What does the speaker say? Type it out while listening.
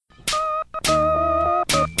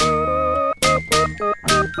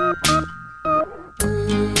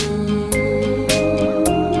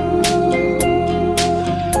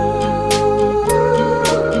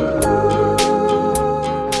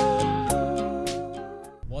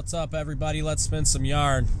What's up, everybody? Let's spin some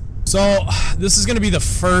yarn. So this is going to be the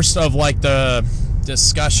first of like the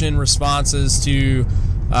discussion responses to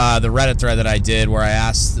the Reddit thread that I did, where I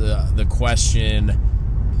asked the question,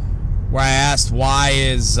 where I asked why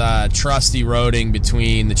is trust eroding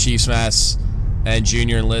between the Chiefs mess and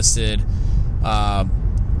junior enlisted. Got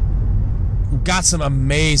some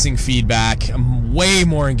amazing feedback, way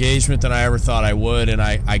more engagement than I ever thought I would, and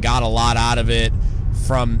I got a lot out of it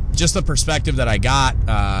from just the perspective that I got.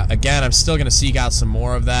 Again, I'm still going to seek out some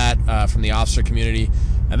more of that from the officer community,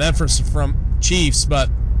 and then from Chiefs,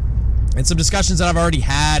 and some discussions that I've already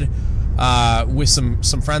had with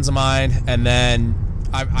some friends of mine, and then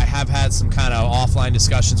I have had some kind of offline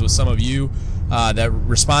discussions with some of you that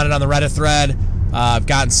responded on the Reddit thread. I've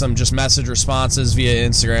gotten some just message responses via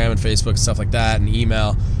Instagram and Facebook and stuff like that, and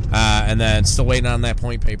email, and then still waiting on that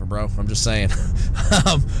point paper, bro. I'm just saying.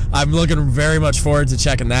 I'm looking very much forward to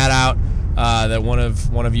checking that out. That one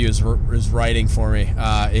of you is writing for me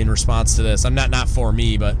in response to this. I'm not for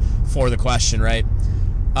me, but for the question, right?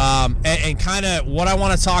 And kind of what I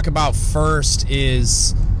want to talk about first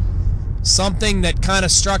is something that kind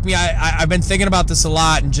of struck me. I've been thinking about this a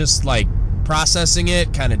lot and just like processing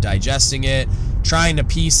it, kind of digesting it, trying to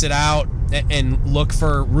piece it out and look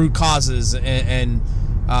for root causes, and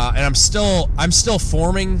I'm still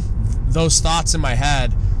forming those thoughts in my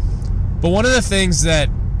head. But one of the things that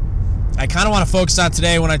I kind of want to focus on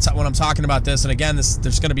today when I'm talking about this, and again,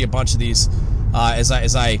 there's going to be a bunch of these as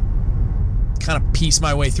I kind of piece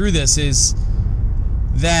my way through this, is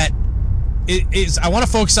that I want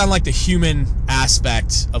to focus on like the human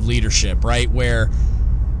aspect of leadership, right? Where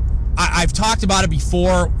I've talked about it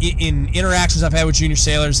before in interactions I've had with junior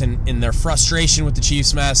sailors and in their frustration with the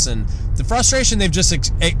Chiefs mess and the frustration they've just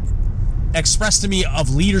expressed to me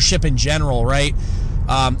of leadership in general, right?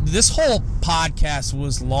 This whole podcast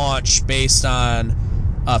was launched based on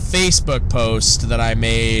a Facebook post that I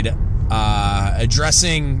made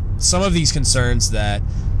addressing some of these concerns that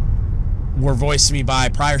were voiced to me by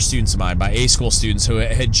prior students of mine, by A-school students who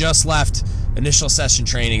had just left initial session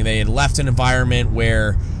training. They had left an environment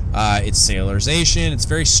where it's Sailorization. It's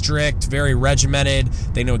very strict, very regimented.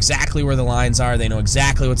 They know exactly where the lines are. They know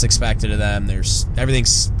exactly what's expected of them.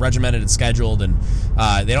 Everything's regimented and scheduled, and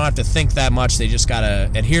they don't have to think that much. They just got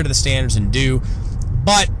to adhere to the standards and do.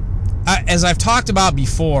 But as I've talked about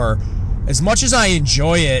before, as much as I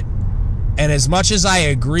enjoy it and as much as I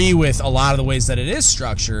agree with a lot of the ways that it is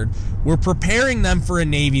structured, we're preparing them for a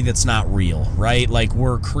Navy that's not real, right? Like,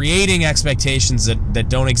 we're creating expectations that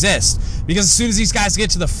don't exist. Because as soon as these guys get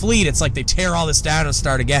to the fleet, it's like they tear all this down and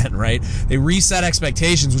start again, right? They reset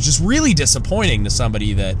expectations, which is really disappointing to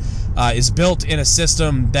somebody that is built in a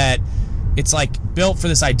system that it's like built for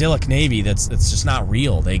this idyllic Navy that's just not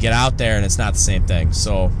real. They get out there and it's not the same thing.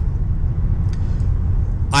 So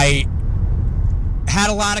I had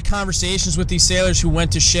a lot of conversations with these sailors who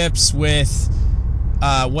went to ships with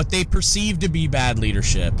what they perceived to be bad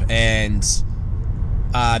leadership, and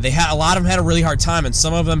a lot of them had a really hard time, and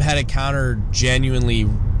some of them had encountered genuinely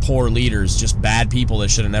poor leaders, just bad people that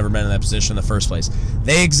should have never been in that position in the first place.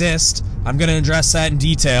 They exist. I'm going to address that in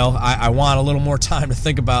detail. I want a little more time to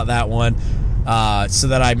think about that one, so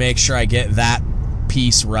that I make sure I get that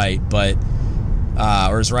piece right,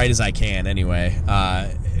 or as right as I can anyway.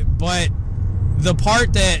 But the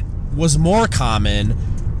part that was more common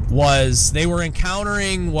was they were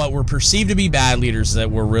encountering what were perceived to be bad leaders that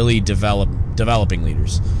were really developing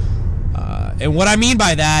leaders. And what I mean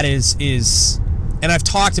by that is, and I've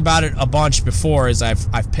talked about it a bunch before, as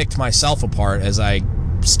I've picked myself apart as I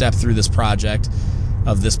step through this project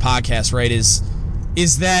of this podcast, right,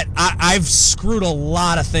 is that I've screwed a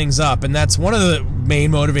lot of things up, and that's one of the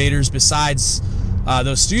main motivators besides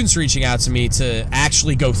those students reaching out to me to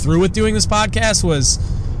actually go through with doing this podcast, was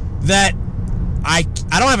that I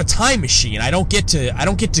don't have a time machine. I don't get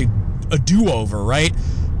to a do-over, right?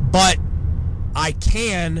 But I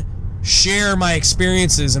can share my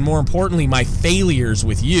experiences and, more importantly, my failures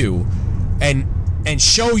with you and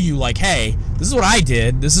show you, like, hey, this is what I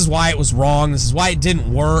did. This is why it was wrong. This is why it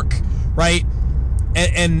didn't work, right?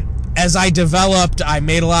 And as I developed, I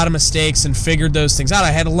made a lot of mistakes and figured those things out. I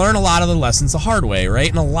had to learn a lot of the lessons the hard way, right?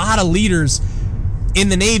 And a lot of leaders in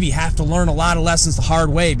the Navy have to learn a lot of lessons the hard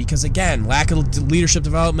way because, again, lack of leadership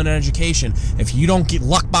development and education. If you don't get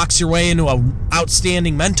luck box your way into an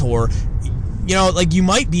outstanding mentor, you know, like, you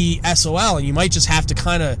might be SOL, and you might just have to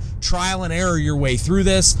kind of trial and error your way through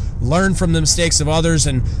this, learn from the mistakes of others,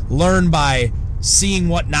 and learn by seeing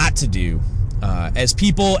what not to do. As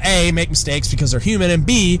people, A, make mistakes because they're human, and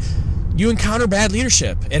B, you encounter bad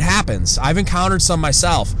leadership. It happens. I've encountered some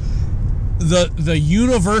myself. The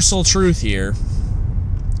universal truth here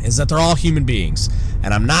is that they're all human beings.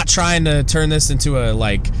 And I'm not trying to turn this into a,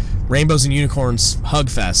 like, rainbows and unicorns hug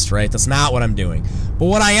fest, right? That's not what I'm doing. But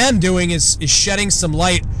what I am doing is shedding some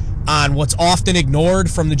light on what's often ignored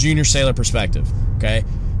from the junior sailor perspective, okay?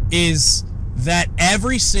 Is that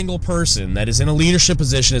every single person that is in a leadership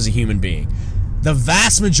position is a human being. The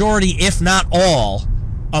vast majority, if not all,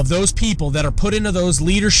 of those people that are put into those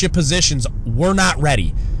leadership positions were not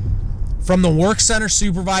ready. From the work center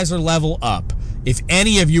supervisor level up, if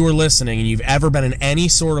any of you are listening and you've ever been in any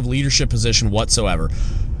sort of leadership position whatsoever,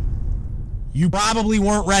 you probably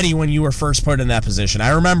weren't ready when you were first put in that position. I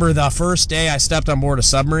remember the first day I stepped on board a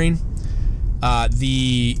submarine,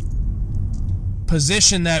 the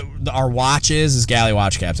position that our watch is galley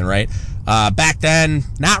watch captain, right? Back then,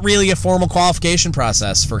 not really a formal qualification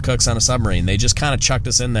process for cooks on a submarine. They just kind of chucked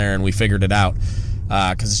us in there and we figured it out.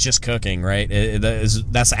 Because it's just cooking, right?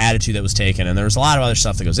 That's the attitude that was taken, and there's a lot of other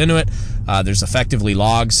stuff that goes into it. There's effectively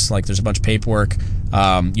logs, like there's a bunch of paperwork.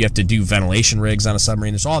 You have to do ventilation rigs on a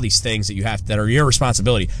submarine. There's all these things that are your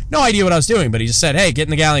responsibility. No idea what I was doing, but he just said, "Hey, get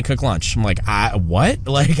in the galley and cook lunch." I'm like, what?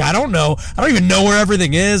 Like, I don't know. I don't even know where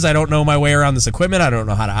everything is. I don't know my way around this equipment. I don't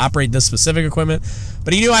know how to operate this specific equipment.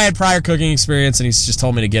 But he knew I had prior cooking experience, and he's just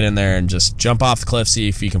told me to get in there and just jump off the cliff, see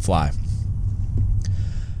if you can fly.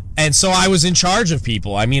 And so I was in charge of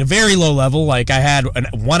people. I mean, a very low level. Like, I had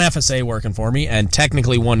one FSA working for me and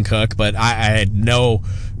technically one cook, but I had no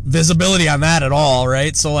visibility on that at all,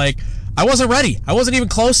 right? So, like, I wasn't ready. I wasn't even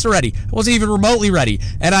close to ready. I wasn't even remotely ready.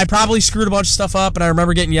 And I probably screwed a bunch of stuff up, and I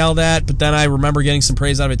remember getting yelled at, but then I remember getting some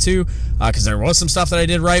praise out of it too, because there was some stuff that I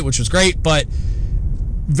did right, which was great, but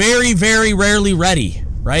very, very rarely ready,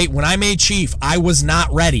 right? When I made chief, I was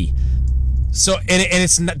not ready. So, and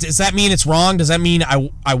it's does that mean it's wrong? Does that mean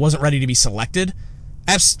I wasn't ready to be selected?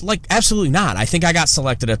 Absolutely not. I think I got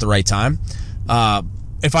selected at the right time.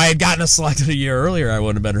 If I had gotten us selected a year earlier, I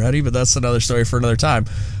wouldn't have been ready, but that's another story for another time.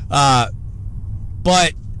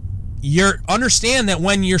 But understand that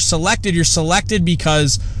when you're selected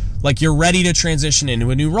because, like, you're ready to transition into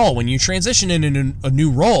a new role. When you transition into a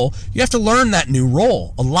new role, you have to learn that new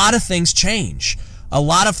role. A lot of things change. A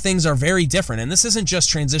lot of things are very different, and this isn't just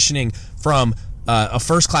transitioning from a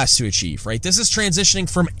first class to a chief, right? This is transitioning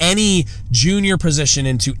from any junior position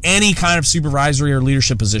into any kind of supervisory or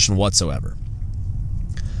leadership position whatsoever.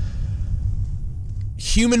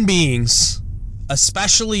 Human beings,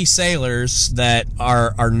 especially sailors that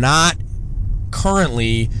are not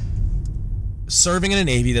currently serving in a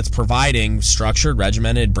Navy that's providing structured,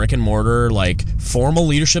 regimented, brick and mortar, like formal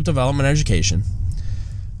leadership development education,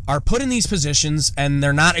 are put in these positions and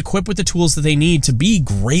they're not equipped with the tools that they need to be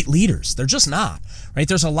great leaders. They're just not, right?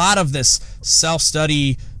 There's a lot of this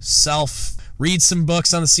self-study, read some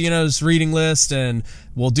books on the CNO's reading list, and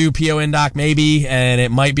we'll do PO Indoc maybe, and it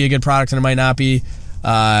might be a good product and it might not be.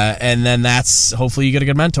 And then hopefully you get a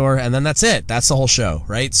good mentor, and then that's it. That's the whole show,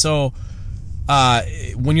 right? So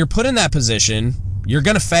when you're put in that position, you're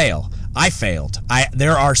going to fail. I failed.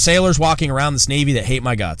 There are sailors walking around this Navy that hate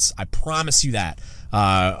my guts. I promise you that.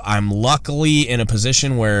 I'm luckily in a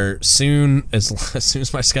position where as soon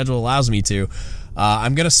as my schedule allows me to,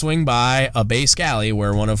 I'm going to swing by a base galley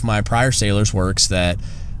where one of my prior sailors works that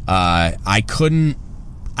I couldn't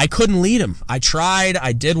lead him. I tried.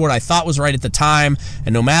 I did what I thought was right at the time,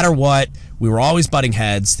 and no matter what, we were always butting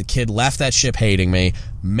heads. The kid left that ship hating me,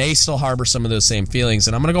 may still harbor some of those same feelings,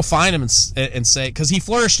 and I'm going to go find him and say, because he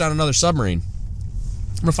flourished on another submarine,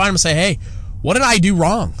 I'm going to find him and say, hey, what did I do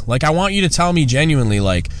wrong? Like, I want you to tell me genuinely,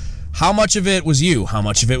 like, how much of it was you? How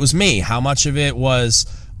much of it was me? How much of it was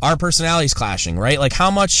our personalities clashing, right? Like,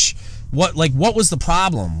 what was the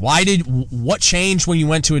problem? What changed when you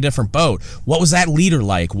went to a different boat? What was that leader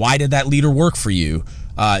like? Why did that leader work for you?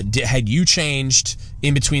 Had you changed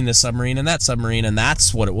in between this submarine and that submarine? And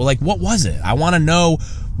that's what what was it? I want to know,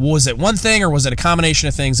 was it one thing or was it a combination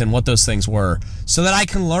of things, and what those things were, so that I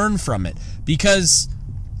can learn from it. Because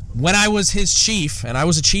when I was his chief, and I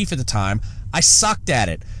was a chief at the time, I sucked at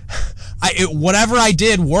it. Whatever I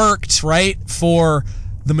did worked, right, for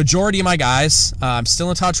the majority of my guys. I'm still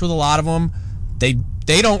in touch with a lot of them. They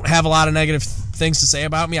don't have a lot of negative things to say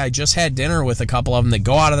about me. I just had dinner with a couple of them that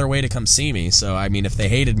go out of their way to come see me. So, I mean, if they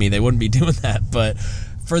hated me, they wouldn't be doing that. But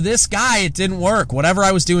for this guy, it didn't work. Whatever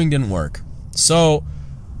I was doing didn't work. So,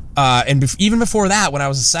 even before that, when I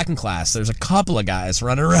was a second class, there's a couple of guys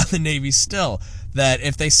running around the Navy still that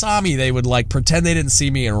if they saw me, they would, like, pretend they didn't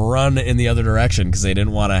see me and run in the other direction because they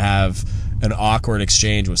didn't want to have an awkward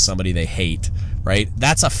exchange with somebody they hate, right?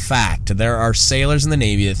 That's a fact. There are sailors in the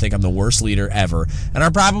Navy that think I'm the worst leader ever and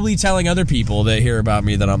are probably telling other people that hear about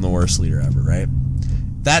me that I'm the worst leader ever, right?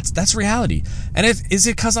 That's reality. And is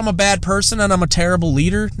it because I'm a bad person and I'm a terrible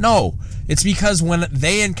leader? No. It's because when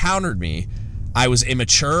they encountered me, I was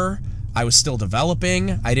immature. I was still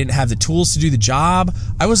developing. I didn't have the tools to do the job.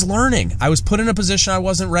 I was learning. I was put in a position I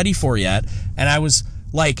wasn't ready for yet. And I was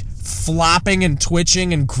like flopping and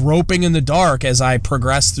twitching and groping in the dark as I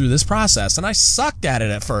progressed through this process. And I sucked at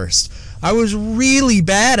it at first. I was really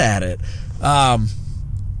bad at it.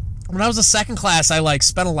 When I was a second class, I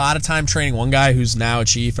spent a lot of time training one guy who's now a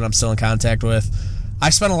chief and I'm still in contact with. I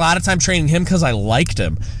spent a lot of time training him because I liked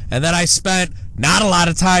him. And then I spent not a lot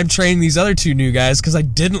of time training these other two new guys because I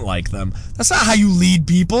didn't like them. That's not how you lead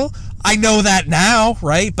people. I know that now,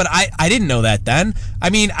 right? But I didn't know that then. I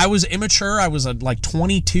mean, I was immature. I was like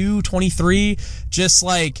 22, 23,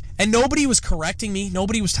 and nobody was correcting me.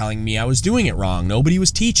 Nobody was telling me I was doing it wrong. Nobody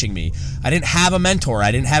was teaching me. I didn't have a mentor.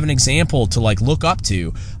 I didn't have an example to look up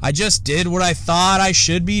to. I just did what I thought I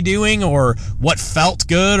should be doing or what felt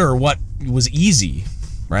good or what was easy,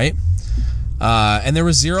 right? And there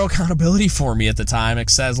was zero accountability for me at the time,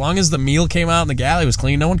 except as long as the meal came out and the galley was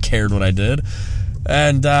clean, no one cared what I did.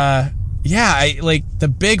 And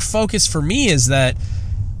the big focus for me is that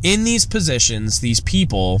in these positions, these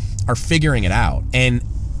people are figuring it out. And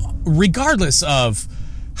regardless of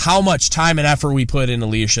how much time and effort we put into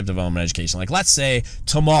leadership development education, let's say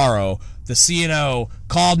tomorrow the CNO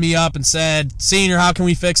called me up and said, "Senior, how can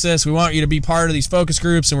we fix this? We want you to be part of these focus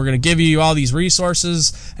groups and we're going to give you all these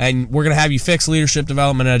resources and we're going to have you fix leadership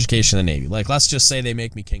development and education in the Navy." Let's just say they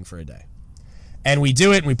make me king for a day. And we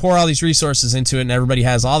do it, and we pour all these resources into it, and everybody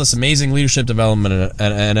has all this amazing leadership development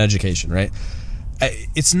and education, right?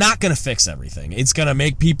 It's not going to fix everything. It's going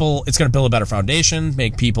to it's going to build a better foundation,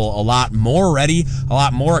 make people a lot more ready, a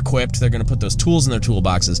lot more equipped. They're going to put those tools in their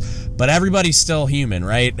toolboxes. But everybody's still human,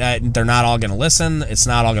 right? They're not all going to listen. It's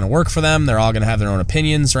not all going to work for them. They're all going to have their own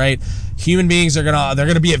opinions, right? Human beings they're going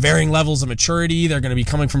to be at varying levels of maturity. They're going to be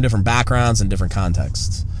coming from different backgrounds and different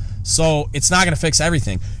contexts. So it's not going to fix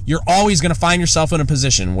everything. You're always going to find yourself in a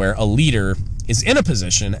position where a leader is in a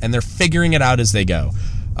position and they're figuring it out as they go.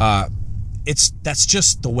 That's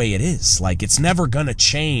just the way it is. It's never going to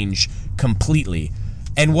change completely.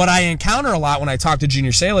 And what I encounter a lot when I talk to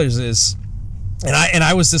junior sailors is, and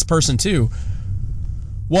I was this person too,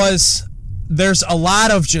 was there's a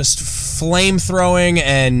lot of just flame throwing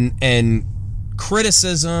and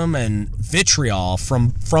criticism and vitriol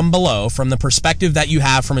from below, from the perspective that you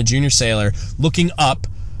have from a junior sailor looking up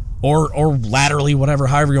or laterally,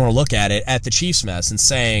 however you want to look at it, at the Chiefs mess and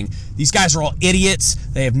saying, these guys are all idiots.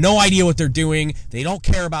 They have no idea what they're doing. They don't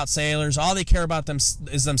care about sailors. All they care about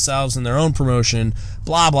is themselves and their own promotion,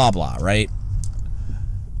 blah, blah, blah, right?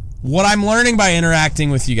 What I'm learning by interacting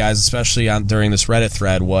with you guys, especially during this Reddit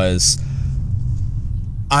thread, was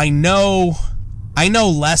I know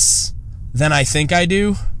less than I think I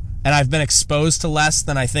do, and I've been exposed to less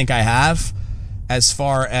than I think I have as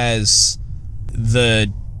far as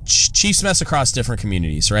the Chiefs mess across different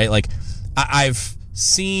communities, right? I've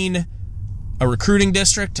seen a recruiting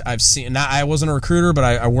district. I wasn't a recruiter, but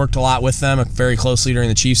I worked a lot with them very closely during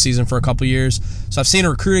the Chiefs season for a couple years. So I've seen a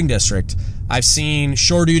recruiting district. I've seen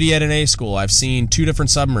shore duty at an A school. I've seen 2 different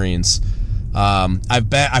submarines.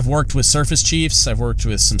 I've worked with surface chiefs. I've worked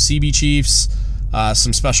with some CB chiefs.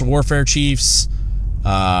 Some special warfare chiefs,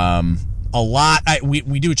 a lot.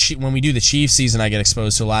 When we do the chief season, I get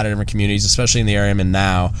exposed to a lot of different communities, especially in the area I'm in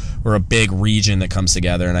now. We're a big region that comes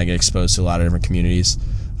together, and I get exposed to a lot of different communities.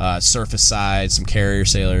 Surface side, some carrier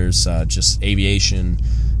sailors, just aviation.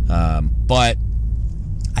 But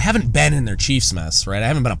I haven't been in their chiefs mess, right? I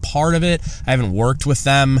haven't been a part of it. I haven't worked with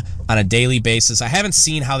them on a daily basis. I haven't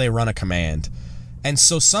seen how they run a command. And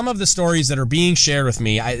so some of the stories that are being shared with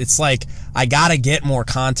me, it's like I got to get more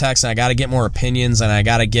context and I got to get more opinions and I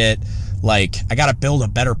got to build a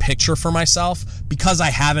better picture for myself because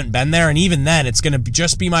I haven't been there. And even then, it's going to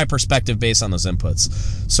just be my perspective based on those inputs.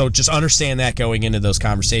 So just understand that going into those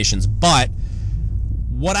conversations. But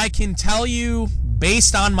what I can tell you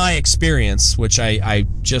based on my experience, which I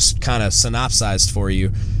just kind of synopsized for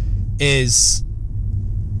you, is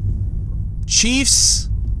Chiefs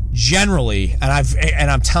generally,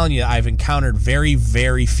 and I'm telling you, I've encountered very,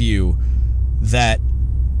 very few that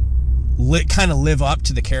kind of live up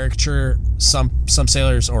to the caricature some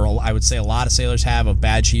sailors, or I would say a lot of sailors, have of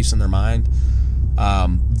bad chiefs in their mind.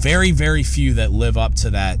 Very, very few that live up to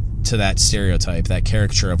that stereotype, that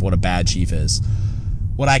caricature of what a bad chief is.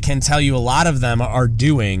 What I can tell you a lot of them are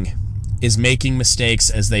doing is making mistakes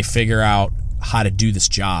as they figure out how to do this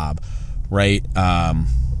job, right?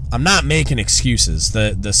 I'm not making excuses.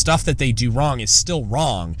 The stuff that they do wrong is still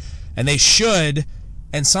wrong, and they should,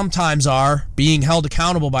 and sometimes are, being held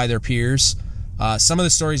accountable by their peers Some of the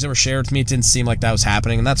stories that were shared with me, it didn't seem like that was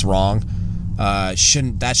happening, and that's wrong.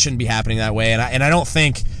 Shouldn't be happening that way. And I don't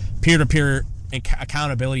think peer-to-peer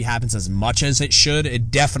accountability happens as much as it should. It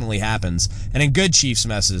definitely happens, and in good Chiefs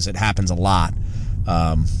messes, it happens a lot.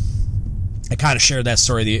 I kind of shared that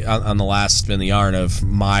story on the last Spin the Yarn of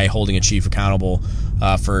my holding a chief accountable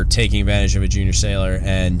for taking advantage of a junior sailor,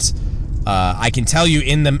 and I can tell you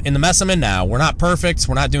in the mess I'm in now, we're not perfect,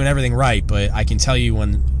 we're not doing everything right, but I can tell you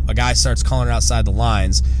when a guy starts calling it outside the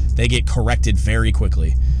lines, they get corrected very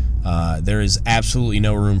quickly. There is absolutely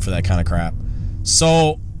no room for that kind of crap.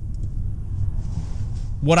 So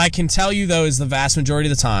what I can tell you, though, is the vast majority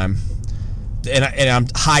of the time, and I'm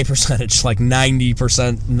high percentage, like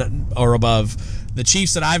 90% or above, the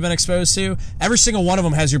Chiefs that I've been exposed to, every single one of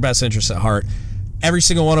them has your best interest at heart. Every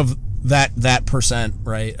single one of that percent,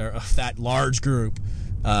 right, or that large group,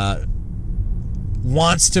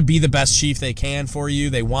 wants to be the best chief they can for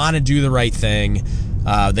you. They want to do the right thing.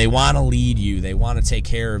 They want to lead you. They want to take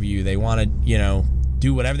care of you. They want to,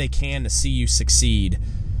 do whatever they can to see you succeed.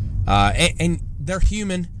 And they're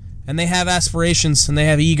human, and they have aspirations, and they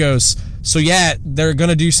have egos. So, yeah, they're going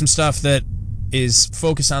to do some stuff that is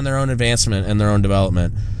focused on their own advancement and their own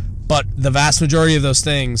development. But the vast majority of those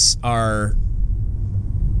things are,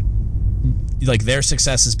 like, their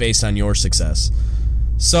success is based on your success.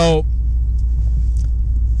 So,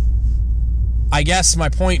 I guess my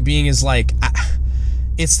point being is, like,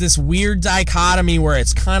 it's this weird dichotomy where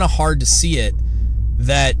it's kind of hard to see it,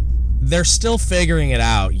 that they're still figuring it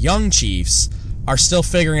out. Young chiefs are still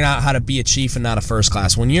figuring out how to be a chief and not a first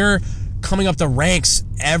class. When you're coming up the ranks,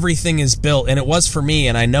 everything is built, and it was for me,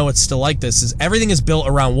 and I know it's still like this, is everything is built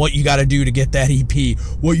around what you got to do to get that EP,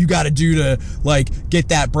 what you got to do to, like, get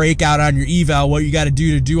that breakout on your eval, what you got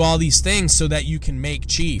to do all these things so that you can make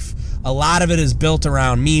chief. A lot of it is built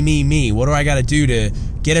around me. What do I got to do to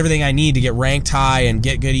get everything I need to get ranked high and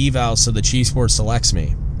get good evals so the Chiefs board selects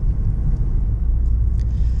me?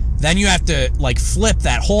 Then you have to, like, flip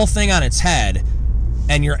that whole thing on its head,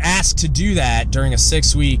 and you're asked to do that during a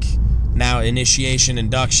 6-week now initiation,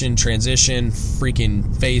 induction, transition,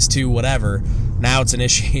 freaking phase 2, whatever. Now it's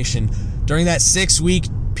initiation. During that 6-week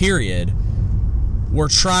period, we're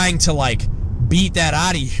trying to, like, beat that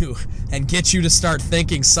out of you and get you to start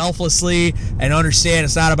thinking selflessly and understand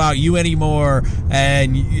it's not about you anymore,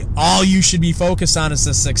 and all you should be focused on is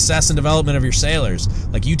the success and development of your sailors.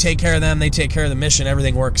 Like, you take care of them, they take care of the mission,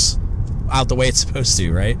 everything works out the way it's supposed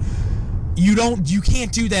to, right? You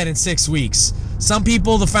can't do that in 6 weeks. Some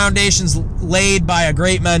people, the foundation's laid by a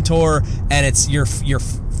great mentor, and you're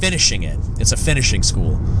finishing it. It's a finishing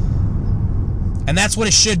school. And that's what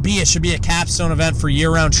it should be. It should be a capstone event for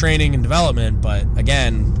year-round training and development, but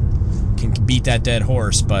again, can beat that dead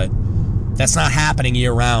horse, but that's not happening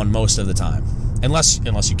year-round most of the time,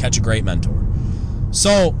 unless you catch a great mentor.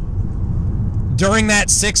 So during that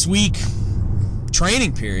 6-week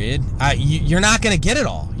training period, you're not going to get it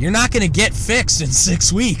all. You're not going to get fixed in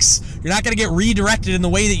 6 weeks. You're not going to get redirected in the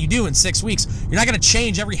way that you do in 6 weeks. You're not going to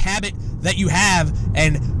change every habit that you have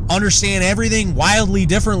and understand everything wildly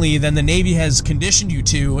differently than the Navy has conditioned you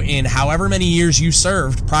to in however many years you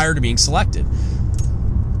served prior to being selected.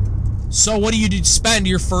 So what do you spend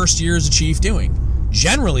your first year as a chief doing?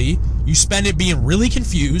 Generally, you spend it being really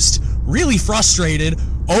confused, really frustrated,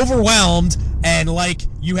 overwhelmed, and like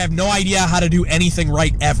you have no idea how to do anything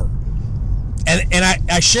right ever. And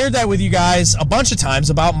I shared that with you guys a bunch of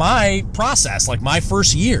times about my process, like my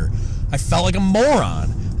first year. I felt like a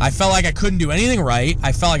moron. I felt like I couldn't do anything right.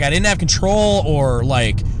 I felt like I didn't have control or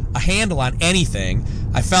like a handle on anything.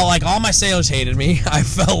 I felt like all my sailors hated me. I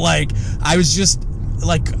felt like I was just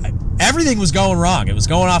like everything was going wrong. It was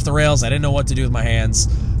going off the rails. I didn't know what to do with my hands.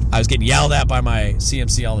 I was getting yelled at by my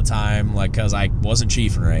CMC all the time, like, because I wasn't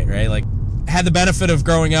chiefing right? Like, I had the benefit of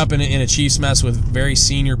growing up in a chief's mess with very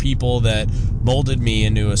senior people that molded me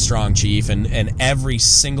into a strong chief, and every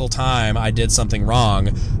single time I did something wrong,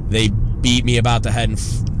 they beat me about the head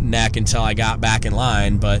and neck until I got back in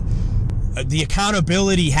line. But the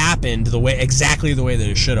accountability happened exactly the way that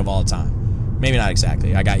it should have all the time. Maybe not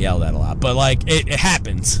exactly. I got yelled at a lot, but like it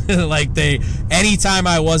happens. Like anytime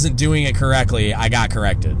I wasn't doing it correctly, I got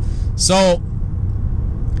corrected. So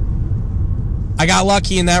I got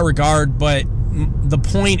lucky in that regard, but the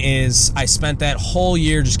point is I spent that whole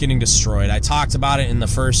year just getting destroyed. I talked about it in the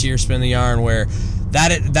first year Spin the Yarn, where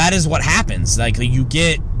that is what happens. Like, you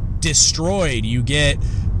get destroyed, you get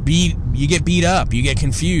beat up, you get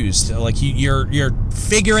confused. Like, you're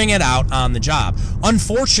figuring it out on the job.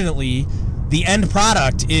 Unfortunately, the end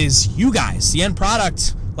product is you guys. The end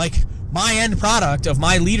product, like my end product of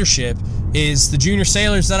my leadership, is the junior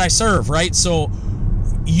sailors that I serve, right? So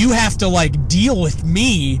you have to like deal with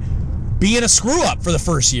me being a screw up for the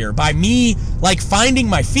first year by me like finding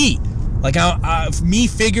my feet, like me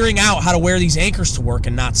figuring out how to wear these anchors to work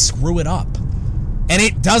and not screw it up. And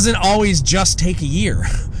it doesn't always just take a year.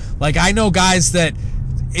 Like I know guys that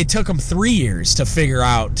it took them 3 years to figure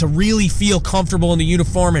out, to really feel comfortable in the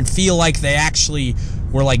uniform and feel like they actually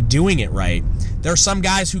were like doing it right. There are some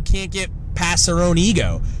guys who can't get past their own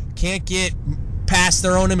ego, can't get past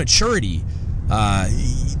their own immaturity.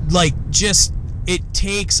 It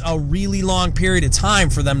takes a really long period of time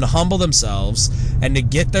for them to humble themselves and to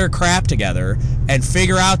get their crap together and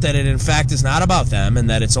figure out that it in fact is not about them and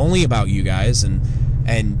that it's only about you guys,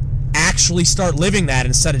 and actually start living that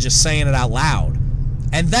instead of just saying it out loud.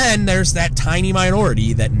 And then there's that tiny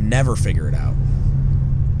minority that never figure it out.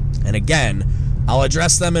 And again, I'll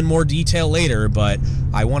address them in more detail later, but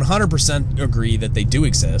I 100% agree that they do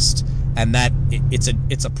exist and that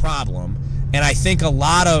it's a problem. And I think a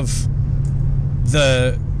lot of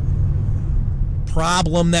the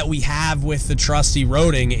problem that we have with the trust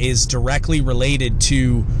eroding is directly related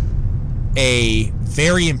to a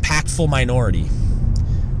very impactful minority,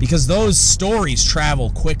 because those stories travel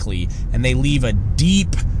quickly and they leave a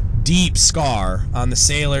deep, deep scar on the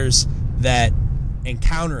sailors that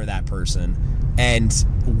encounter that person. And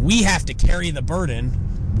we have to carry the burden,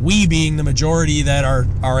 we being the majority that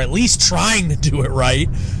are at least trying to do it right,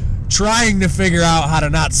 trying to figure out how to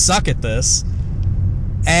not suck at this.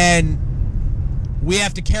 And we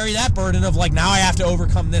have to carry that burden of like, now I have to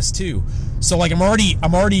overcome this too. So like I'm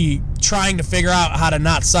already trying to figure out how to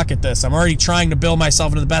not suck at this. I'm already trying to build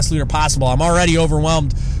myself into the best leader possible. I'm already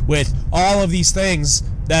overwhelmed with all of these things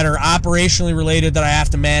that are operationally related that I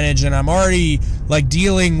have to manage, and I'm already like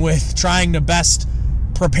dealing with trying to best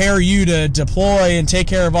prepare you to deploy and take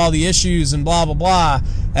care of all the issues and blah blah blah.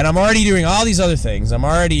 And I'm already doing all these other things. I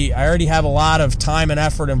already have a lot of time and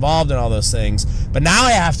effort involved in all those things. But now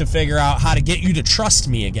I have to figure out how to get you to trust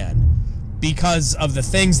me again because of the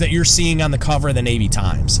things that you're seeing on the cover of the Navy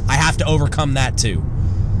Times. I have to overcome that too.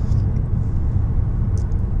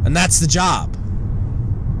 And that's the job.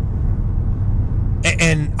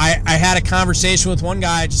 And I had a conversation with one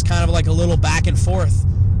guy, just kind of like a little back and forth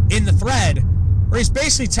in the thread, where he's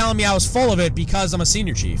basically telling me I was full of it because I'm a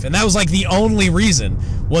senior chief. And that was like the only reason,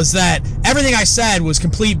 was that everything I said was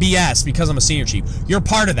complete BS because I'm a senior chief. You're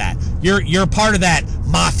part of that. You're part of that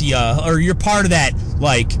mafia, or you're part of that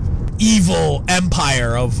like evil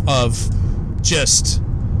empire of just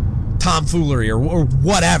tomfoolery or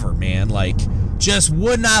whatever, man. Like, just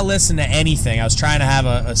would not listen to anything. I was trying to have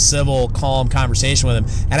a civil, calm conversation with him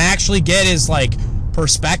and actually get his like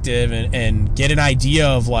perspective and get an idea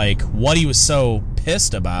of like what he was so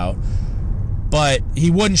pissed about, but he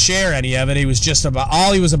wouldn't share any of it. He was just about,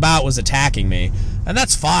 all he was about was attacking me, and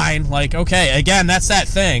that's fine. Like, okay, again, that's that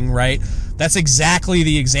thing, right? That's exactly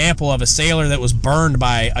the example of a sailor that was burned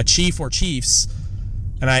by a chief or chiefs,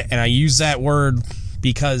 and I use that word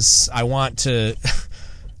because I want to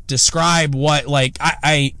describe what, like,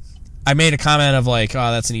 I made a comment of like,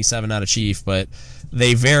 oh, that's an E7, not a chief, but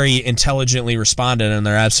they very intelligently responded, and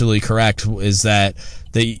they're absolutely correct, is that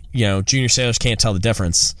the, you know, junior sailors can't tell the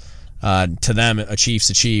difference. To them, a chief's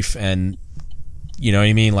a chief, and you know what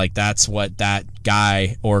I mean? Like, that's what that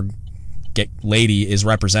guy or lady is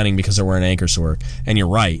representing because they're wearing anchors to work. And you're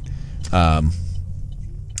right. And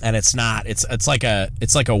it's not, it's like a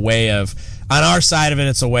way of, on our side of it,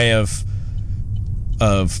 it's a way of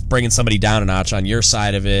bringing somebody down a notch. On your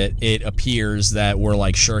side of it, it appears that we're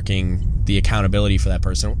like shirking the accountability for that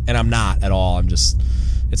person, and I'm not at all. I'm just,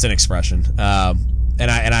 it's an expression, and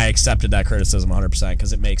I accepted that criticism 100%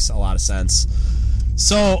 because it makes a lot of sense.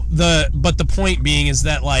 So but the point being is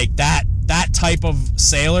that like that type of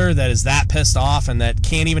sailor that is that pissed off and that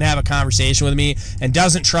can't even have a conversation with me and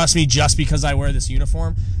doesn't trust me just because I wear this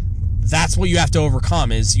uniform, that's what you have to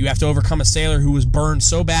overcome. Is you have to overcome a sailor who was burned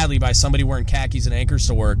so badly by somebody wearing khakis and anchors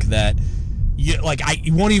to work that you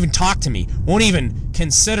won't even talk to me, won't even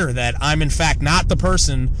consider that I'm in fact not the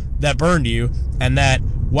person that burned you, and that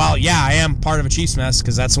while, yeah, I am part of a chief's mess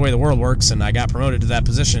because that's the way the world works and I got promoted to that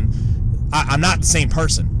position, I'm not the same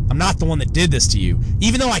person. I'm not the one that did this to you,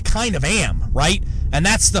 even though I kind of am, right? And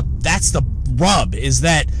that's the rub, is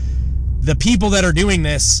that the people that are doing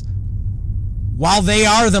this, while they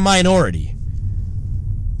are the minority,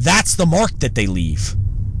 that's the mark that they leave.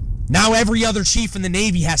 Now every other chief in the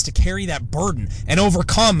Navy has to carry that burden and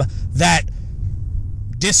overcome that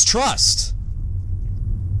distrust.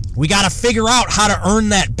 We got to figure out how to earn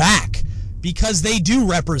that back because they do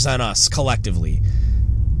represent us collectively.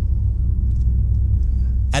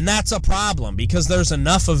 And that's a problem because there's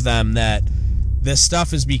enough of them that this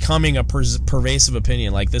stuff is becoming a pervasive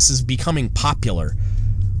opinion. Like, this is becoming popular.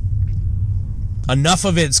 Enough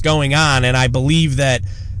of it's going on, and I believe that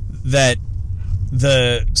the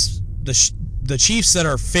Chiefs that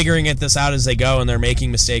are figuring this out as they go, and they're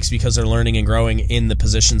making mistakes because they're learning and growing in the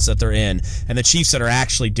positions that they're in, and the Chiefs that are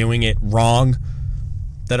actually doing it wrong,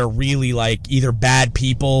 that are really like either bad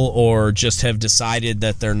people or just have decided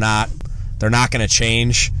that they're not going to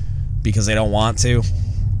change because they don't want to.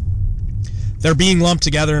 They're being lumped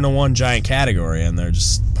together into one giant category, and they're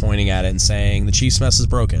just pointing at it and saying the Chiefs mess is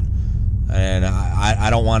broken, and I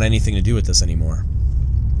don't want anything to do with this anymore.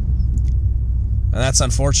 And that's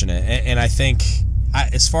unfortunate. And I think,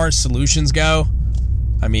 as far as solutions go,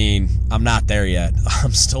 I mean, I'm not there yet.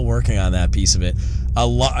 I'm still working on that piece of it.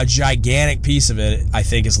 A gigantic piece of it, I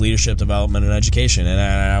think, is leadership development and education. And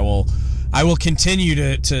I will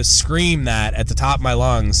continue to scream that at the top of my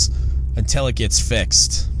lungs until it gets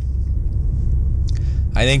fixed.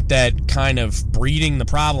 I think that kind of breeding the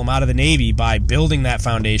problem out of the Navy by building that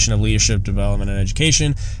foundation of leadership development and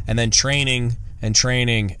education, and then training and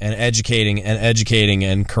educating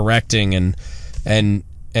and correcting and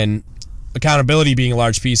accountability being a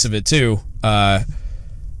large piece of it too. I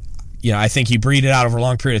think you breed it out over a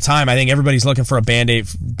long period of time. I think everybody's looking for a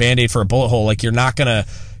band-aid for a bullet hole. Like, you're not gonna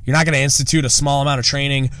institute a small amount of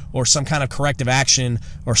training or some kind of corrective action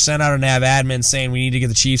or send out a nav admin saying we need to get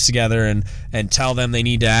the Chiefs together and tell them they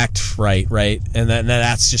need to act right, and then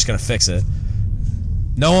that's just gonna fix it.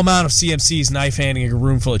 No amount of CMC's knife handing a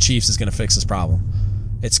room full of Chiefs is going to fix this problem.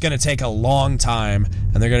 It's going to take a long time,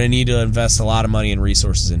 and they're going to need to invest a lot of money and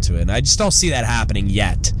resources into it. And I just don't see that happening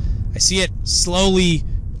yet. I see it slowly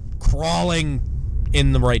crawling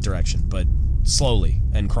in the right direction, but slowly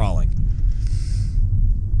and crawling.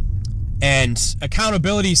 And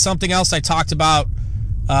accountability is something else I talked about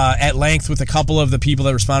at length with a couple of the people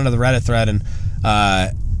that responded to the Reddit thread, and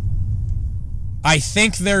I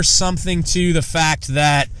think there's something to the fact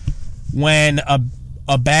that when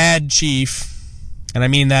a bad chief, and I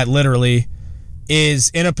mean that literally, is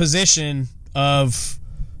in a position of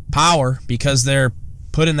power because they're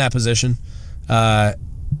put in that position, like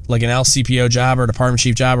an LCPO job or a department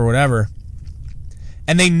chief job or whatever,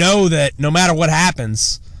 and they know that no matter what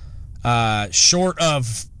happens, short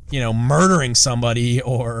of murdering somebody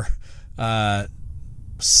or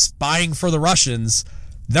spying for the Russians,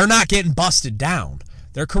 they're not getting busted down.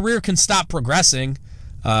 Their career can stop progressing.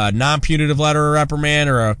 Non-punitive letter of reprimand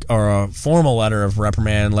or a formal letter of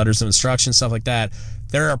reprimand, letters of instruction, stuff like that.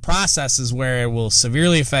 There are processes where it will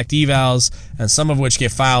severely affect evals, and some of which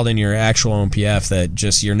get filed in your actual OMPF that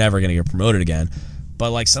just you're never going to get promoted again.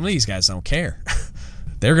 But like, some of these guys don't care.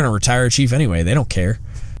 They're going to retire a chief anyway. They don't care.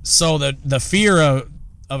 So the fear of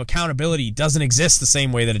accountability doesn't exist the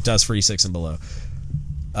same way that it does for E6 and below.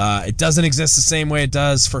 It doesn't exist the same way it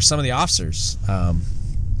does for some of the officers. I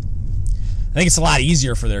think it's a lot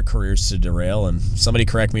easier for their careers to derail, and somebody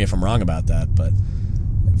correct me if I'm wrong about that, but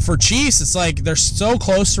for chiefs, it's like they're so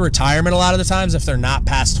close to retirement a lot of the times, if they're not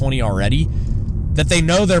past 20 already, that they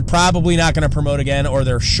know they're probably not going to promote again, or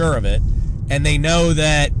they're sure of it, and they know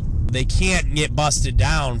that they can't get busted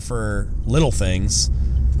down for little things,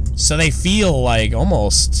 so they feel like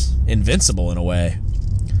almost invincible in a way.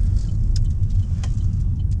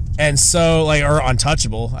 And so, like, or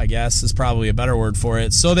untouchable, I guess, is probably a better word for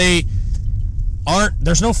it. So they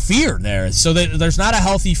there's no fear there. So there's not a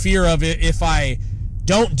healthy fear of it if I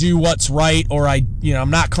don't do what's right, or I'm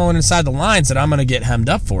not calling inside the lines, that I'm going to get hemmed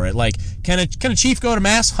up for it. Like, can a chief go to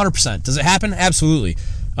mass? 100%. Does it happen? Absolutely.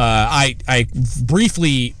 I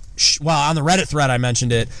briefly, on the Reddit thread I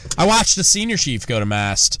mentioned it, I watched a senior chief go to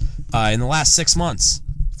mass in the last 6 months.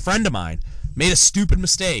 A friend of mine made a stupid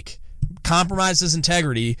mistake, compromised his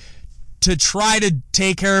integrity to try to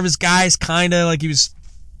take care of his guys, kind of like he was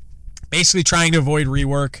basically trying to avoid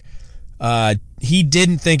rework. He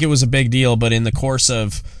didn't think it was a big deal, but in the course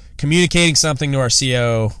of communicating something to our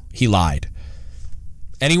CO, he lied.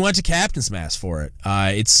 And he went to captain's mass for it.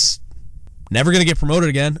 It's never going to get promoted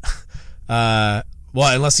again. Well,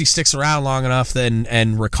 unless he sticks around long enough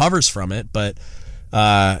and recovers from it. But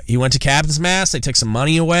he went to captain's mass. They took some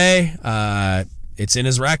money away. It's in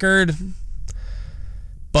his record.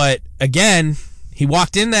 But again, he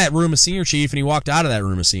walked in that room as senior chief and he walked out of that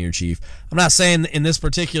room as senior chief. I'm not saying in this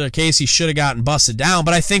particular case he should have gotten busted down,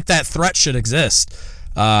 but I think that threat should exist.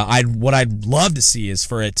 What I'd love to see is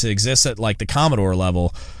for it to exist at like the Commodore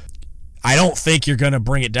level. I don't think you're going to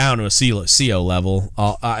bring it down to a CO level.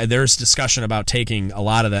 There's discussion about taking a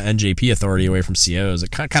lot of the NJP authority away from COs.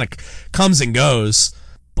 It kind of comes and goes,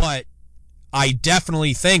 but I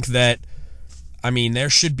definitely think that, there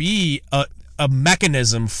should be a a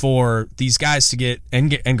mechanism for these guys to get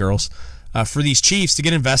and girls for these chiefs to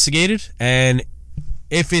get investigated, and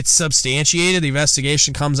if it's substantiated, the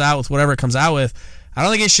investigation comes out with whatever it comes out with. I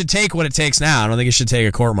don't think it should take what it takes now. I don't think it should take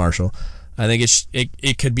a court-martial. I think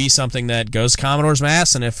it could be something that goes to Commodore's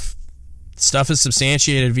Mass, and if stuff is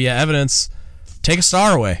substantiated via evidence, take a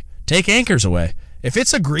star away. Take anchors away. If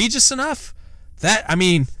it's egregious enough, that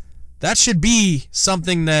should be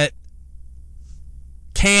something that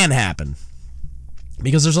can happen.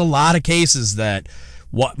 Because there's a lot of cases that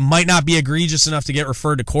what might not be egregious enough to get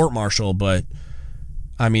referred to court-martial, but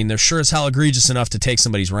they're sure as hell egregious enough to take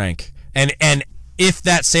somebody's rank. And if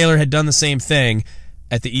that sailor had done the same thing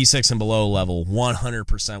at the E6 and below level,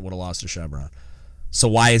 100% would have lost a chevron. So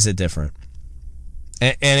why is it different?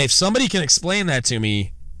 And if somebody can explain that to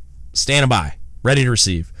me, stand by, ready to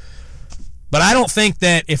receive. But I don't think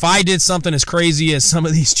that if I did something as crazy as some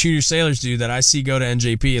of these junior sailors do that I see go to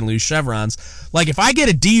NJP and lose chevrons, like if I get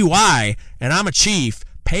a DUI and I'm a chief,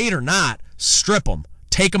 paid or not, strip them,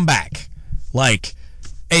 take them back. Like,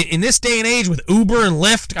 in this day and age with Uber and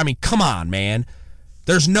Lyft, come on, man.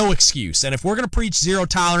 There's no excuse. And if we're going to preach zero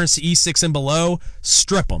tolerance to E6 and below,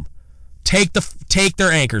 strip them. Take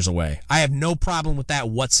their anchors away. I have no problem with that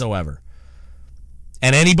whatsoever.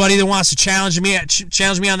 And anybody that wants to challenge me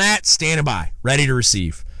on that, standing by, ready to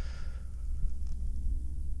receive.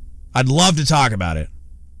 I'd love to talk about it.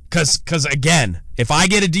 Because again, if I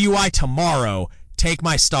get a DUI tomorrow, take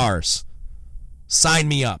my stars. Sign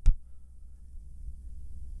me up.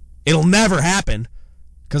 It'll never happen.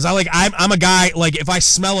 Because I'm a guy, like, if I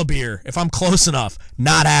smell a beer, if I'm close enough,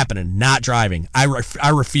 not happening, not driving. I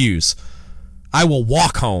refuse. I will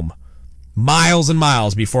walk home miles and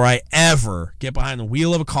miles before I ever get behind the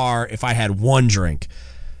wheel of a car if I had one drink.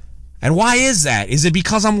 And why is that? Is it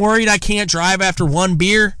because I'm worried I can't drive after one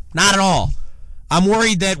beer? Not at all. I'm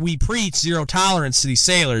worried that we preach zero tolerance to these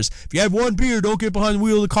sailors. If you have one beer, don't get behind the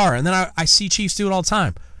wheel of the car. And then I see chiefs do it all the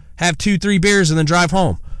time. Have 2-3 beers and then drive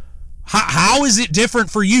home. How is it different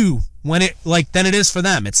for you than it is for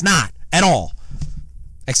them? It's not at all.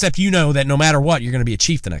 Except you know that no matter what, you're going to be a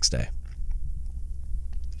chief the next day.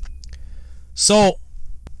 So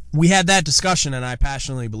we had that discussion, and I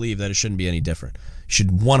passionately believe that it shouldn't be any different. You should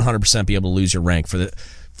 100% be able to lose your rank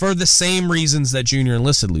for the same reasons that junior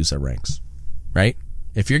enlisted lose their ranks, right?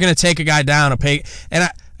 If you're going to take a guy down,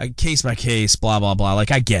 a case by case, blah, blah, blah,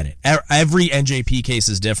 like I get it. Every NJP case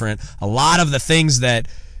is different. A lot of the things that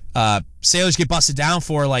sailors get busted down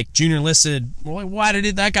for, like junior enlisted, well, why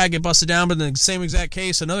did that guy get busted down, but in the same exact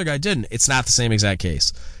case another guy didn't? It's not the same exact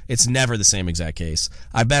case. It's never the same exact case.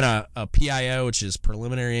 I've been a PIO, which is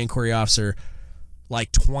preliminary inquiry officer,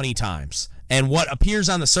 like 20 times. And what appears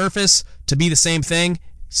on the surface to be the same thing,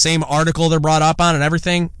 same article they're brought up on and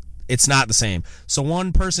everything, it's not the same. So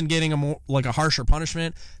one person getting a harsher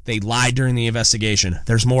punishment, they lied during the investigation.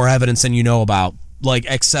 There's more evidence than you know about, like,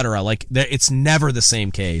 etc. Like, it's never the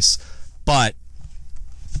same case. But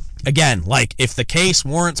again, like, if the case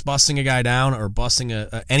warrants busting a guy down or busting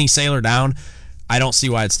any sailor down, I don't see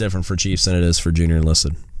why it's different for chiefs than it is for junior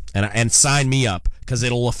enlisted. And sign me up, because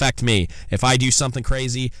it'll affect me. If I do something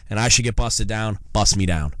crazy and I should get busted down, bust me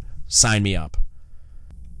down. Sign me up.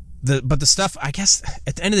 But the stuff, I guess,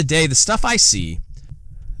 at the end of the day, the stuff I see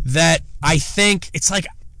that I think, it's like,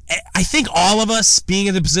 I think all of us being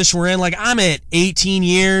in the position we're in, like, I'm at 18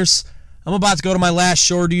 years. I'm about to go to my last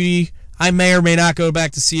shore duty. I may or may not go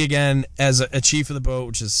back to sea again as a chief of the boat,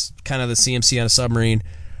 which is kind of the CMC on a submarine.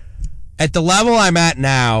 At the level I'm at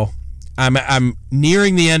now, I'm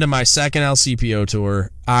nearing the end of my second LCPO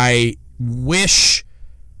tour. I wish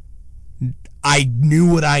I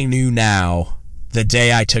knew what I knew now the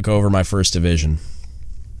day I took over my first division.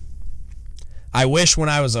 I wish when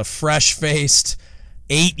I was a fresh-faced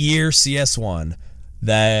 8-year CS1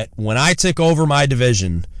 that when I took over my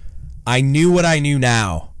division, I knew what I knew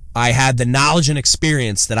now. I had the knowledge and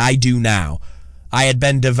experience that I do now. I had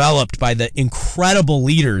been developed by the incredible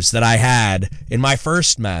leaders that I had in my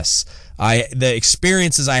first mess, the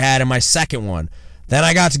experiences I had in my second one. Then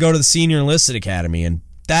I got to go to the Senior Enlisted Academy, and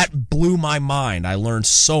that blew my mind. I learned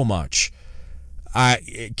so much.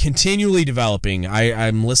 Continually developing.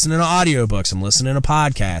 I'm listening to audiobooks. I'm listening to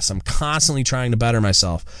podcasts. I'm constantly trying to better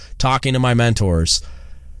myself, talking to my mentors.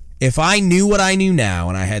 If I knew what I knew now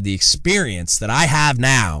and I had the experience that I have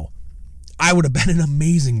now, I would have been an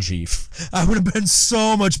amazing chief. I would have been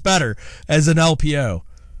so much better as an LPO.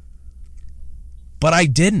 But I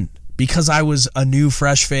didn't, because I was a new,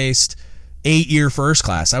 fresh-faced 8-year first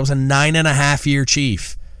class. I was a 9.5-year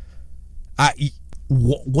chief.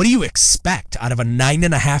 What do you expect out of a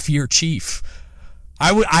 9.5-year chief?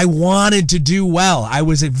 I wanted to do well. I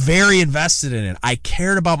was very invested in it. I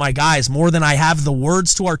cared about my guys more than I have the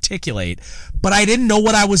words to articulate, but I didn't know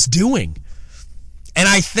what I was doing. And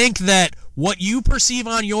I think that what you perceive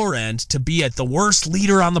on your end to be the worst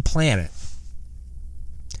leader on the planet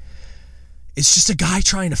is just a guy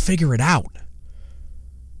trying to figure it out.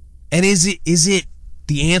 And is it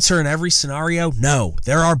the answer in every scenario? No.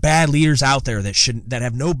 There are bad leaders out there that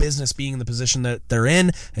have no business being in the position that they're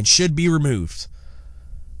in and should be removed.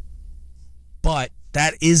 But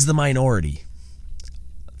that is the minority.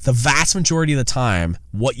 The vast majority of the time,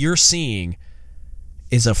 what you're seeing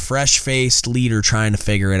is a fresh-faced leader trying to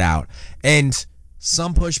figure it out. And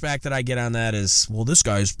some pushback that I get on that is, well, this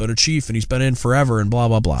guy's been a chief and he's been in forever and blah,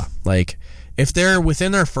 blah, blah. Like, if they're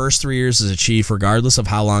within their first 3 years as a chief, regardless of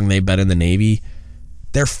how long they've been in the Navy,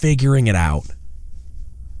 they're figuring it out.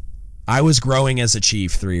 I was growing as a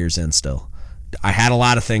chief 3 years in still. I had a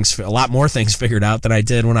lot more things figured out than I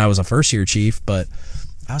did when I was a first-year chief, but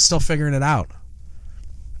I was still figuring it out.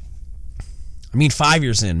 I mean, 5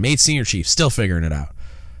 years in, made senior chief, still figuring it out.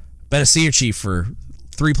 Been a senior chief for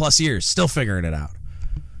 3+ years, still figuring it out.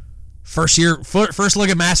 First look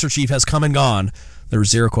at Master Chief has come and gone. There were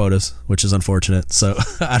 0 quotas, which is unfortunate. So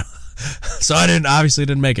I obviously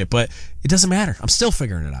didn't make it, but it doesn't matter. I'm still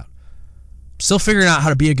figuring it out. I'm still figuring out how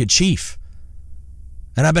to be a good chief.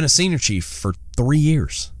 And I've been a senior chief for 3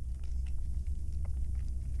 years.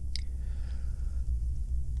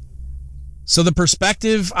 So the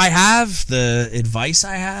perspective I have, the advice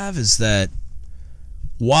I have is that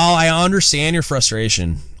while I understand your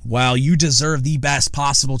frustration, while you deserve the best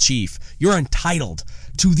possible chief, you're entitled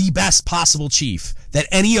to the best possible chief that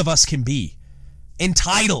any of us can be.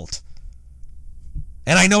 Entitled.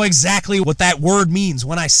 And I know exactly what that word means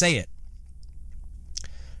when I say it.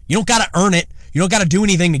 You don't got to earn it. You don't got to do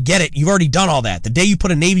anything to get it. You've already done all that. The day you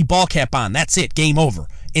put a Navy ball cap on, that's it. Game over.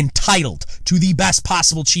 Entitled to the best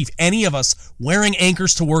possible chief any of us wearing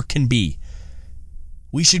anchors to work can be.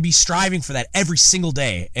 We should be striving for that every single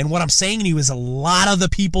day. And what I'm saying to you is a lot of the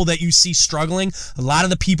people that you see struggling, a lot of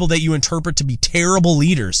the people that you interpret to be terrible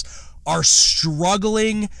leaders are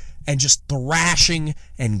struggling and just thrashing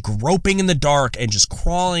and groping in the dark and just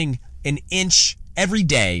crawling an inch every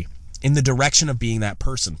day in the direction of being that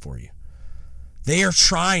person for you. They are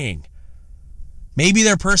trying. Maybe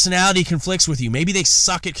their personality conflicts with you. Maybe they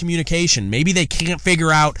suck at communication. Maybe they can't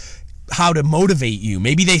figure out how to motivate you.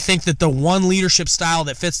 Maybe they think that the one leadership style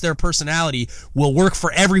that fits their personality will work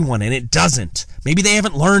for everyone, and it doesn't. Maybe they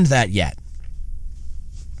haven't learned that yet.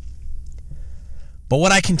 But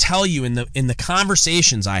what I can tell you in the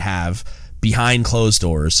conversations I have behind closed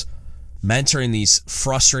doors, mentoring these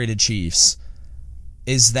frustrated chiefs,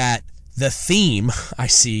 is that the theme I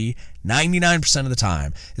see 99% of the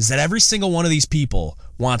time is that every single one of these people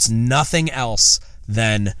wants nothing else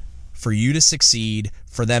than for you to succeed,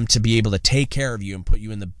 for them to be able to take care of you and put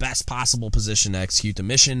you in the best possible position to execute the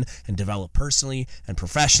mission and develop personally and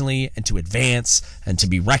professionally and to advance and to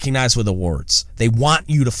be recognized with awards. They want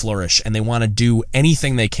you to flourish and they want to do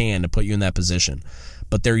anything they can to put you in that position.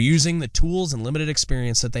 But they're using the tools and limited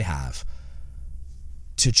experience that they have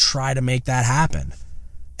to try to make that happen.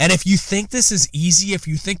 And if you think this is easy, if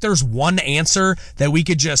you think there's one answer that we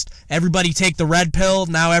could just, everybody take the red pill,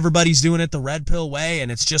 now everybody's doing it the red pill way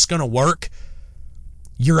and it's just going to work,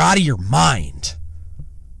 you're out of your mind.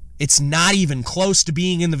 It's not even close to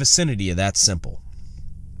being in the vicinity of that simple.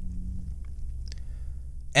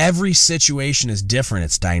 Every situation is different.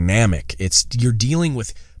 It's dynamic. You're dealing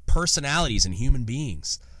with personalities and human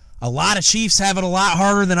beings. A lot of chiefs have it a lot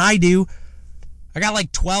harder than I do. I got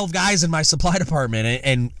like 12 guys in my supply department,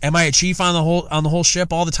 and am I a chief on the whole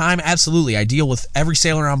ship all the time? Absolutely. I deal with every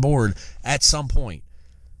sailor on board at some point.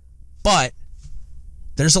 But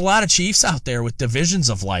there's a lot of chiefs out there with divisions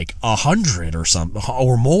of like 100 or something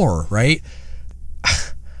or more, right?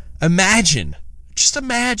 Just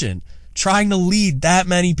imagine trying to lead that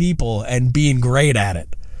many people and being great at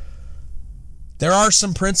it. There are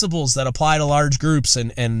some principles that apply to large groups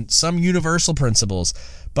and some universal principles,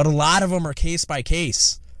 but a lot of them are case by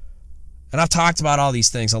case. And I've talked about all these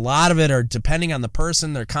things. A lot of it are depending on the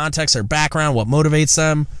person, their context, their background, what motivates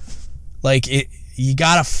them. You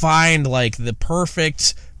got to find like the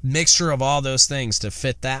perfect mixture of all those things to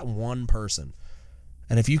fit that one person.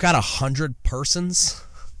 And if you've got 100 persons,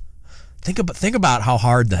 think about how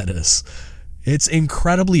hard that is. It's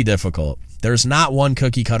incredibly difficult. There's not one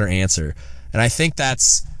cookie cutter answer. And I think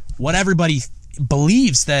that's what everybody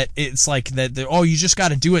believes, that it's like that, you just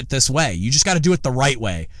got to do it this way. You just got to do it the right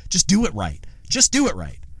way. Just do it right. Just do it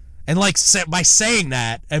right. And like by saying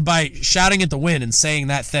that and by shouting at the wind and saying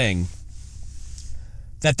that thing,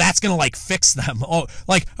 that's going to like fix them. Oh,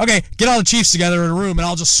 like, okay, get all the chiefs together in a room and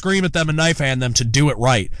I'll just scream at them and knife hand them to do it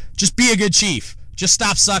right. Just be a good chief. Just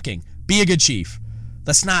stop sucking. Be a good chief.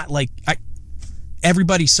 That's not like,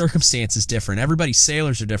 everybody's circumstance is different. Everybody's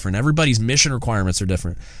sailors are different. Everybody's mission requirements are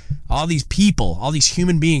different. All these people, all these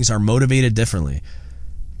human beings are motivated differently.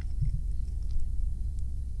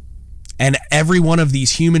 And every one of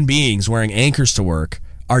these human beings wearing anchors to work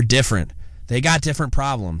are different. They got different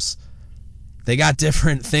problems. They got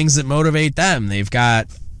different things that motivate them. They've got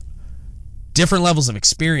different levels of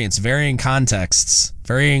experience, varying contexts,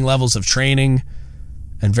 varying levels of training,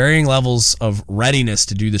 and varying levels of readiness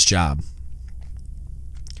to do this job.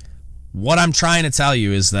 What I'm trying to tell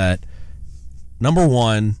you is that, number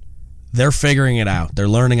one, they're figuring it out. They're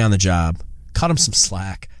learning on the job. Cut them some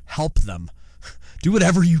slack. Help them. Do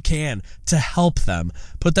whatever you can to help them.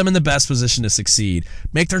 Put them in the best position to succeed.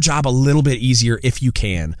 Make their job a little bit easier if you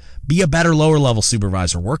can. Be a better lower level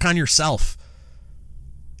supervisor. Work on yourself.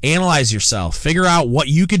 Analyze yourself. Figure out what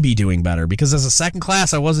you could be doing better. Because as a second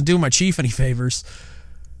class, I wasn't doing my chief any favors.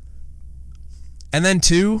 And then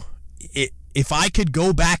two, if I could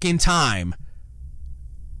go back in time,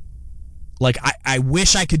 like I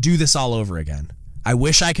wish I could do this all over again. I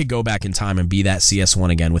wish I could go back in time and be that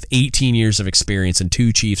CS1 again with 18 years of experience and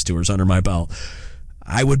 2 Chiefs tours under my belt.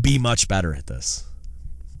 I would be much better at this.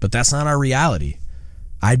 But that's not our reality.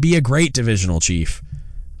 I'd be a great divisional chief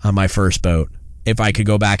on my first boat if I could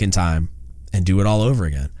go back in time and do it all over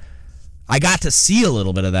again. I got to see a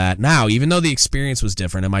little bit of that now, even though the experience was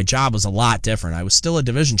different and my job was a lot different. I was still a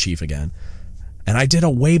division chief again. And I did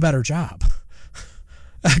a way better job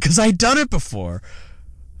because I'd done it before.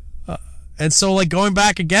 And so, like, going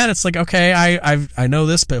back again, it's like, okay, I know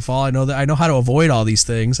this pitfall. I know how to avoid all these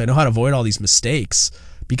things. I know how to avoid all these mistakes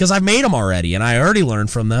because I've made them already, and I already learned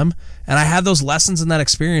from them, and I had those lessons and that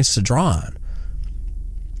experience to draw on.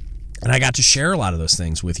 And I got to share a lot of those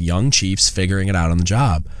things with young chiefs figuring it out on the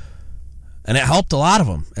job. And it helped a lot of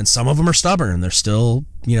them. And some of them are stubborn, and they're still,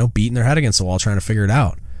 beating their head against the wall trying to figure it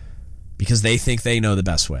out because they think they know the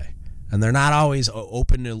best way. And they're not always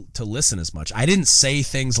open to listen as much. I didn't say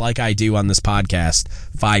things like I do on this podcast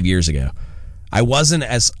 5 years ago. I wasn't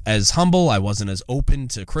as humble. I wasn't as open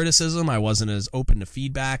to criticism. I wasn't as open to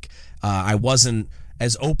feedback. I wasn't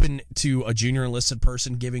as open to a junior enlisted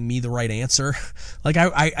person giving me the right answer. Like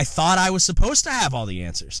I thought I was supposed to have all the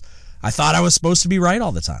answers. I thought I was supposed to be right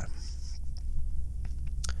all the time.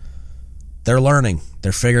 They're learning.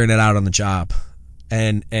 They're figuring it out on the job.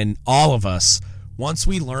 And all of us, once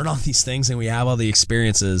we learn all these things and we have all the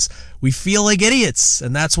experiences, we feel like idiots.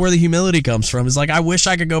 And that's where the humility comes from. It's like, I wish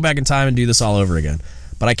I could go back in time and do this all over again,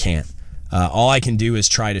 but I can't. All I can do is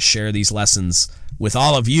try to share these lessons with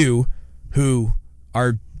all of you who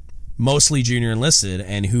are mostly junior enlisted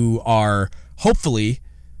and who are hopefully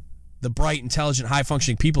the bright, intelligent,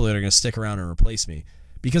 high-functioning people that are going to stick around and replace me.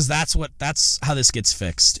 Because that's how this gets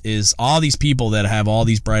fixed, is all these people that have all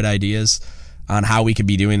these bright ideas on how we could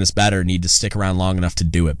be doing this better need to stick around long enough to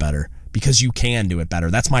do it better, because you can do it better.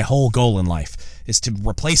 That's my whole goal in life, is to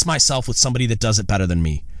replace myself with somebody that does it better than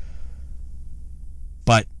me.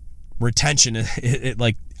 But retention,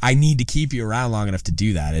 I need to keep you around long enough to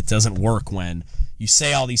do that. It doesn't work when you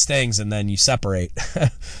say all these things and then you separate.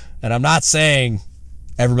 And I'm not saying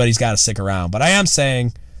everybody's got to stick around, but I am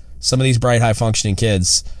saying some of these bright, high-functioning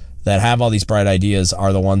kids that have all these bright ideas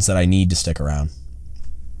are the ones that I need to stick around.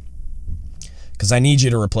 Because I need you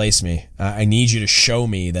to replace me. I need you to show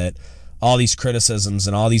me that all these criticisms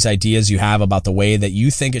and all these ideas you have about the way that you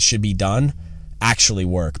think it should be done actually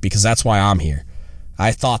work, because that's why I'm here.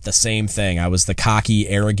 I thought the same thing. I was the cocky,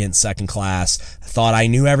 arrogant second class. I thought I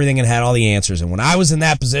knew everything and had all the answers. And when I was in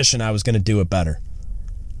that position, I was going to do it better.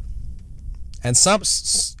 And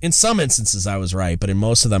in some instances, I was right, but in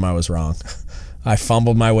most of them, I was wrong. I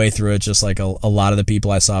fumbled my way through it just like a lot of the people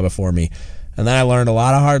I saw before me. And then I learned a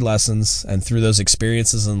lot of hard lessons, and through those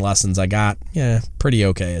experiences and lessons, I got pretty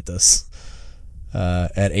okay at this.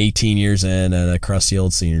 At 18 years in and a crusty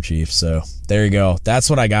old senior chief. So there you go. That's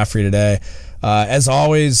what I got for you today. As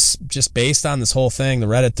always, just based on this whole thing, the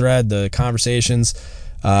Reddit thread, the conversations,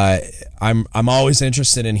 I'm always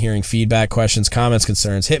interested in hearing feedback, questions, comments,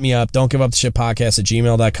 concerns. Hit me up. Don't give up the ship podcast at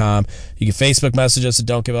gmail.com. You can Facebook message us at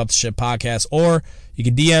Don't Give Up the Ship Podcast, or you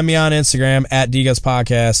can DM me on Instagram at DGUTS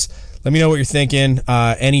Podcast. Let me know what you're thinking.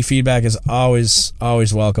 Any feedback is always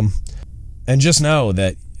welcome. And just know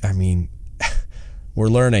that, we're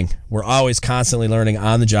learning. We're always constantly learning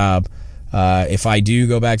on the job. If I do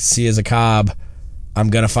go back to sea as a cob, I'm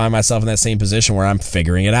going to find myself in that same position where I'm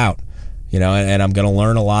figuring it out. And I'm going to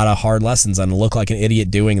learn a lot of hard lessons and look like an idiot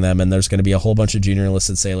doing them. And there's going to be a whole bunch of junior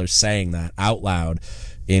enlisted sailors saying that out loud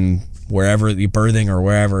in wherever the birthing or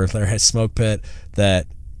wherever they're at Smoke Pit that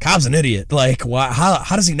Cobb's an idiot. Like,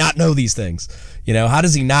 how does he not know these things? You know, how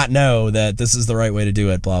does he not know that this is the right way to do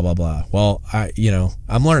it? Blah, blah, blah. Well,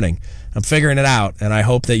 I'm learning. I'm figuring it out, and I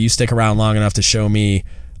hope that you stick around long enough to show me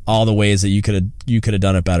all the ways that you could have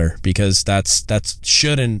done it better, because that's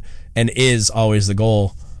should and is always the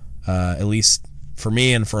goal, at least for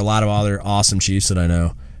me and for a lot of other awesome Chiefs that I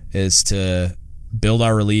know, is to build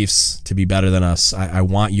our reliefs to be better than us. I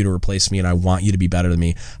want you to replace me, and I want you to be better than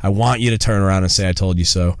me. I want you to turn around and say I told you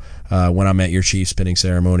so when I'm at your Chiefs pinning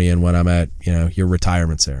ceremony and when I'm at your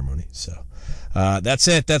retirement ceremony. So that's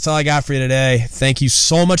it. That's all I got for you today. Thank you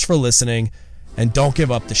so much for listening, and don't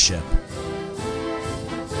give up the ship.